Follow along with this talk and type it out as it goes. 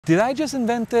Did I just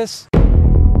invent this?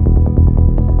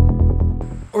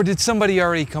 Or did somebody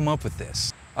already come up with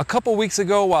this? A couple weeks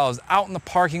ago, while I was out in the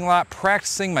parking lot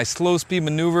practicing my slow speed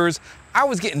maneuvers, I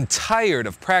was getting tired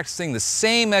of practicing the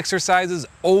same exercises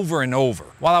over and over.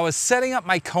 While I was setting up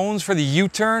my cones for the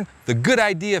U-turn, the good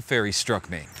idea fairy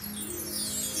struck me.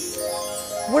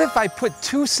 What if I put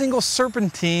 2 single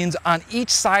serpentines on each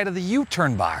side of the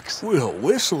U-turn box? Well,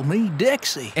 whistle me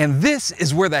Dixie. And this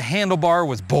is where the handlebar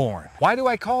was born. Why do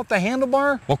I call it the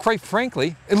handlebar? Well, quite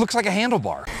frankly, it looks like a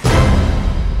handlebar.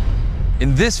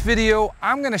 In this video,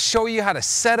 I'm gonna show you how to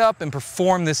set up and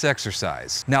perform this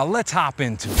exercise. Now let's hop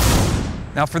into it.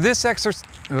 Now for this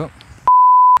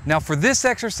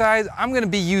exercise, I'm gonna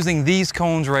be using these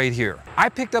cones right here. I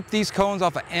picked up these cones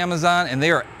off of Amazon and they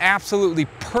are absolutely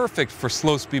perfect for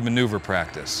slow speed maneuver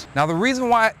practice. Now the reason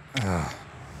why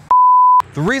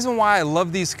I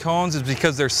love these cones is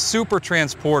because they're super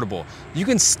transportable. You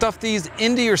can stuff these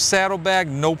into your saddlebag,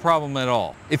 no problem at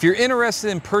all. If you're interested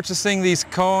in purchasing these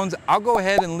cones, I'll go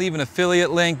ahead and leave an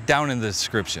affiliate link down in the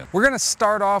description. We're gonna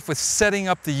start off with setting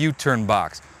up the U-turn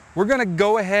box. We're gonna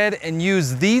go ahead and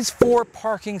use these 4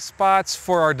 parking spots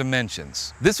for our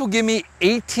dimensions. This will give me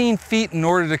 18 feet in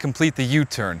order to complete the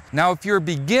U-turn. Now, if you're a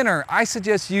beginner, I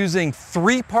suggest using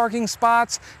 3 parking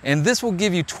spots, and this will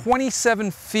give you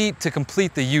 27 feet to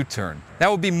complete the U-turn. That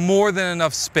will be more than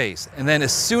enough space. And then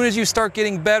as soon as you start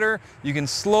getting better, you can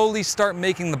slowly start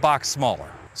making the box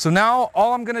smaller. So now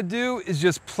all I'm gonna do is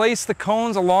just place the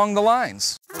cones along the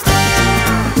lines.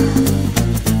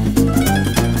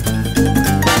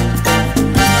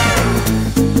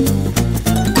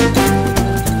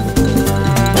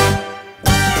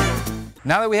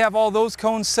 Now that we have all those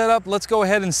cones set up, let's go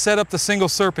ahead and set up the single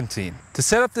serpentine. To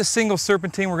set up this single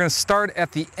serpentine, we're gonna start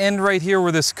at the end right here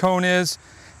where this cone is,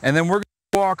 and then we're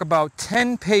gonna walk about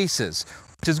 10 paces,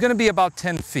 which is gonna be about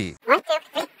 10 feet. 1, 2,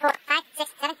 3, 4, 5,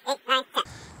 6, 7, 8, 9, 10.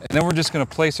 And then we're just gonna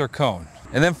place our cone.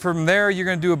 And then from there, you're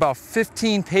gonna do about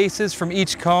 15 paces from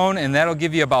each cone, and that'll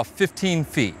give you about 15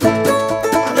 feet.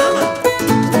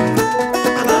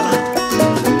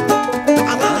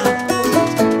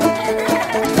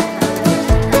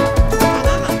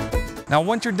 Now,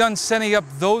 once you're done setting up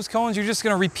those cones, you're just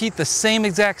gonna repeat the same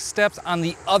exact steps on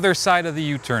the other side of the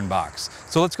U-turn box.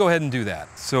 So let's go ahead and do that.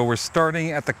 So we're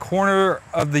starting at the corner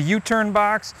of the U-turn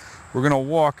box. We're gonna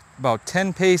walk about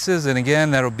 10 paces, and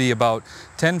again, that'll be about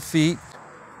 10 feet.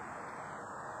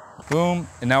 Boom,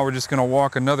 and now we're just gonna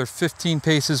walk another 15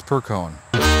 paces per cone.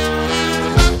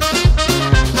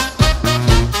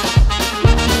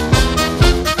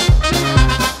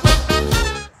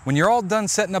 When you're all done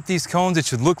setting up these cones, it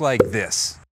should look like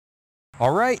this.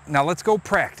 All right, now let's go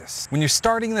practice. When you're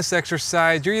starting this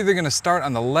exercise, you're either gonna start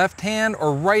on the left hand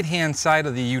or right hand side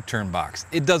of the U-turn box.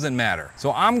 It doesn't matter.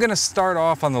 So I'm gonna start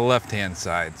off on the left hand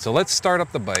side. So let's start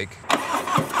up the bike.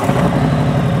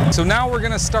 So now we're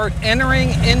gonna start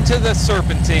entering into the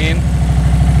serpentine,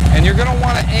 and you're gonna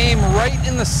wanna aim right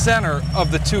in the center of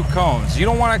the 2 cones. You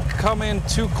don't wanna come in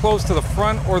too close to the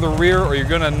front or the rear, or you're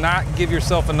gonna not give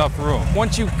yourself enough room.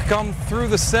 Once you come through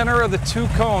the center of the 2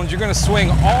 cones, you're gonna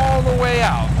swing all the way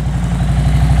out.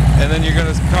 And then you're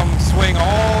gonna come swing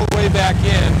all the way back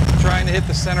in, trying to hit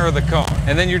the center of the cone.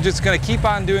 And then you're just gonna keep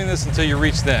on doing this until you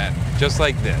reach the end, just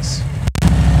like this.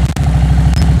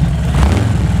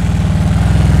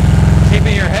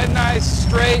 Keeping your head nice,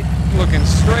 straight, looking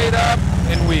straight up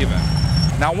and weaving.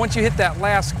 Now once you hit that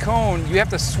last cone, you have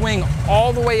to swing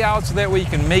all the way out so that way you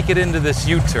can make it into this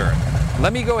U-turn.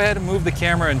 Let me go ahead and move the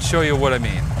camera and show you what I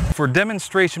mean. For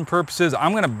demonstration purposes,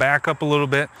 I'm gonna back up a little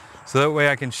bit so that way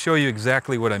I can show you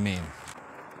exactly what I mean.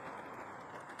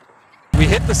 We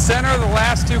hit the center of the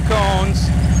last 2 cones,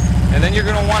 and then you're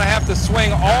gonna wanna have to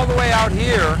swing all the way out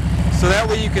here so that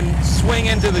way you can swing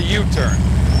into the U-turn.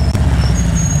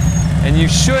 And you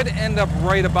should end up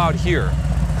right about here.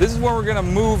 This is where we're gonna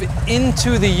move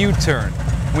into the U-turn.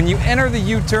 When you enter the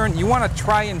U-turn, you wanna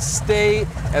try and stay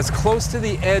as close to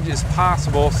the edge as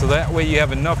possible so that way you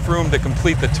have enough room to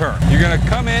complete the turn. You're gonna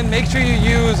come in, make sure you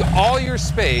use all your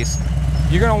space.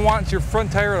 You're gonna want your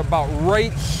front tire about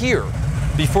right here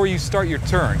before you start your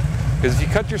turn. Because if you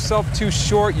cut yourself too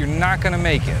short, you're not gonna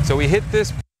make it. So we hit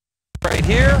this right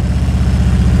here,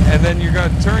 and then you're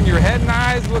gonna turn your head and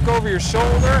eyes, look over your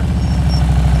shoulder,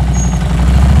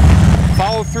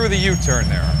 follow through the U-turn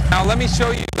there. Now let me show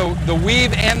you the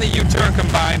weave and the U-turn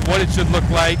combined, what it should look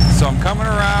like. So I'm coming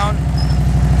around,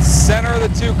 center of the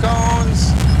 2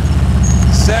 cones,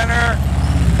 center,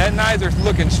 head and eyes are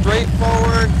looking straight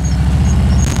forward,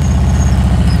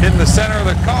 hitting the center of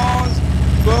the cones,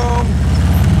 boom,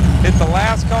 hit the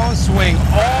last cone, swing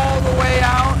all the way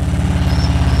out,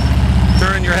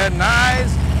 turn your head and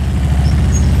eyes,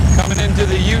 Coming into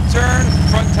the U-turn,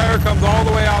 front tire comes all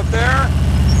the way out there.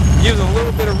 Use a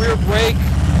little bit of rear brake,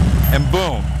 and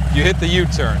boom, you hit the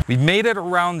U-turn. We've made it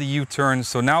around the U-turn,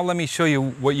 so now let me show you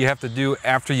what you have to do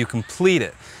after you complete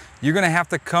it. You're gonna have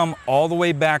to come all the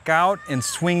way back out and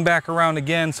swing back around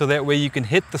again so that way you can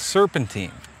hit the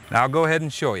serpentine. Now I'll go ahead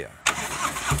and show you.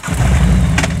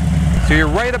 So you're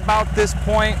right about this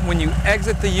point when you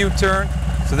exit the U-turn.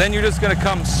 So then you're just gonna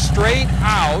come straight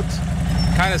out,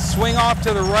 kind of swing off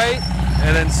to the right,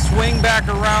 and then swing back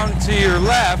around to your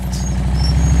left.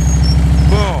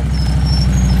 Boom.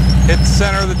 Hit the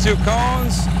center of the two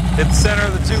cones, hit the center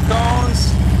of the two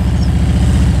cones,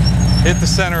 hit the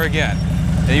center again.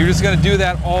 And you're just gonna do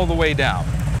that all the way down.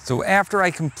 So after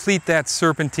I complete that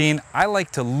serpentine, I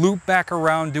like to loop back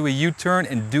around, do a U-turn,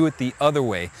 and do it the other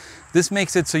way. This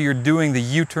makes it so you're doing the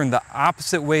U-turn the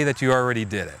opposite way that you already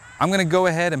did it. I'm gonna go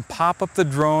ahead and pop up the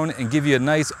drone and give you a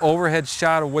nice overhead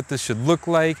shot of what this should look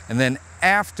like. And then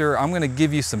after, I'm gonna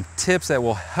give you some tips that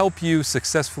will help you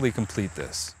successfully complete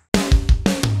this.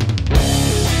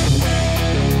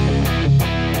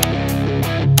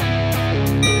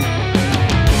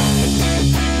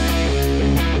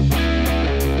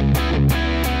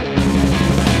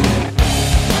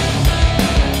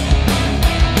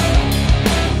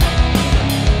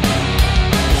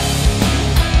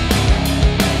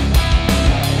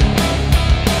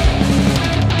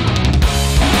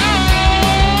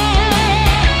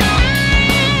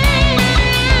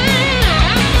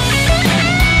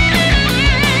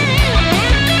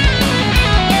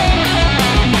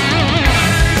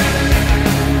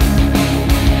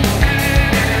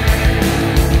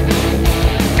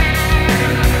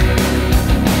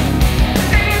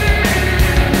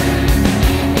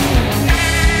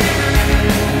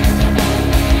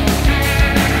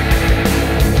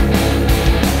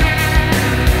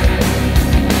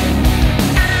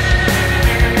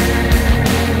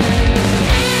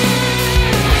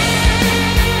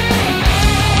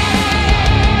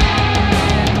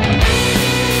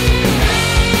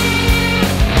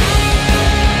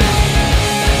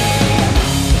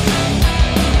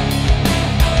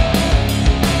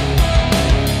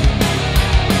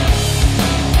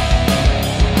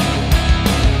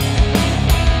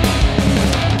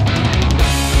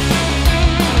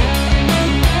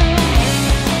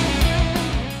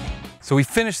 So we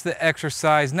finished the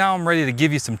exercise. Now I'm ready to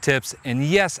give you some tips. And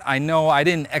yes, I know I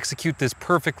didn't execute this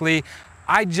perfectly.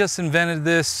 I just invented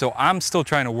this, so I'm still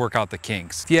trying to work out the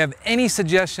kinks. If you have any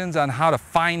suggestions on how to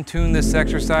fine-tune this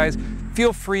exercise,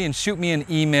 feel free and shoot me an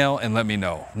email and let me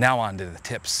know. Now on to the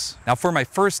tips. Now for my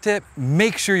first tip,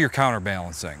 make sure you're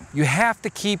counterbalancing. You have to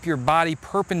keep your body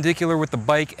perpendicular with the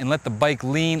bike and let the bike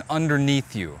lean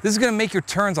underneath you. This is gonna make your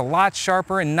turns a lot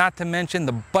sharper, and not to mention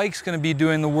the bike's gonna be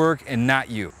doing the work and not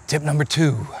you. Tip number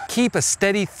 2, keep a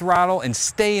steady throttle and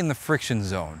stay in the friction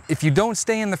zone. If you don't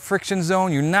stay in the friction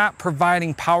zone, you're not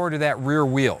providing power to that rear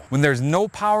wheel. When there's no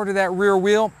power to that rear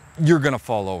wheel, you're gonna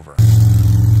fall over.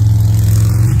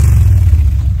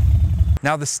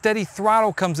 Now the steady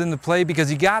throttle comes into play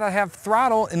because you gotta have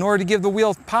throttle in order to give the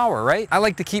wheel power, right? I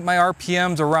like to keep my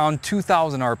RPMs around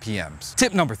 2,000 RPMs.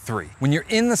 Tip number 3, when you're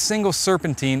in the single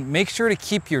serpentine, make sure to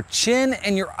keep your chin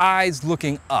and your eyes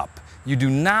looking up. You do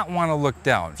not wanna look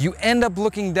down. If you end up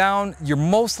looking down, you're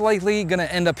most likely gonna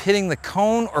end up hitting the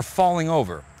cone or falling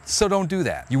over. So don't do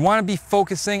that. You wanna be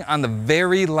focusing on the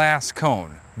very last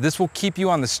cone. This will keep you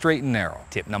on the straight and narrow.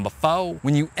 Tip number 4,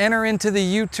 when you enter into the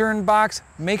U-turn box,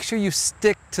 make sure you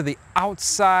stick to the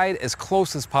outside as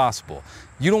close as possible.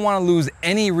 You don't want to lose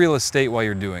any real estate while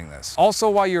you're doing this. Also,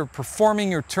 while you're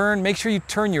performing your turn, make sure you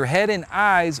turn your head and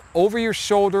eyes over your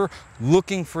shoulder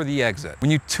looking for the exit. When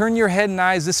you turn your head and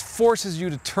eyes, this forces you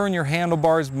to turn your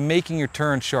handlebars, making your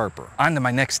turn sharper. On to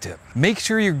my next tip. Make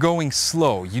sure you're going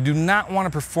slow. You do not want to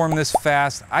perform this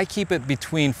fast. I keep it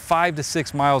between 5 to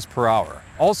 6 miles per hour.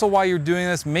 Also, while you're doing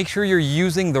this, make sure you're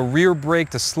using the rear brake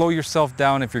to slow yourself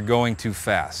down if you're going too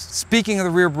fast. Speaking of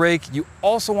the rear brake, you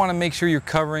also want to make sure you're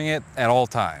covering it at all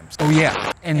times. Oh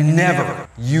yeah, and never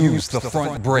use the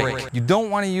front brake. You don't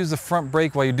want to use the front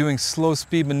brake while you're doing slow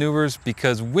speed maneuvers,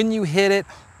 because when you hit it,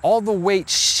 all the weight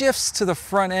shifts to the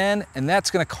front end, and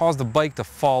that's going to cause the bike to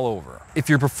fall over. If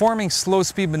you're performing slow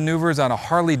speed maneuvers on a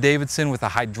Harley Davidson with a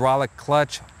hydraulic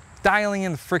clutch, dialing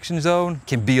in the friction zone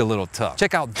can be a little tough.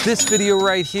 Check out this video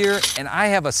right here, and I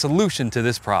have a solution to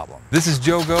this problem. This is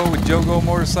Joe Go with Joe Go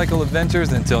Motorcycle Adventures,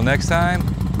 and until next time,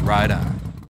 ride on.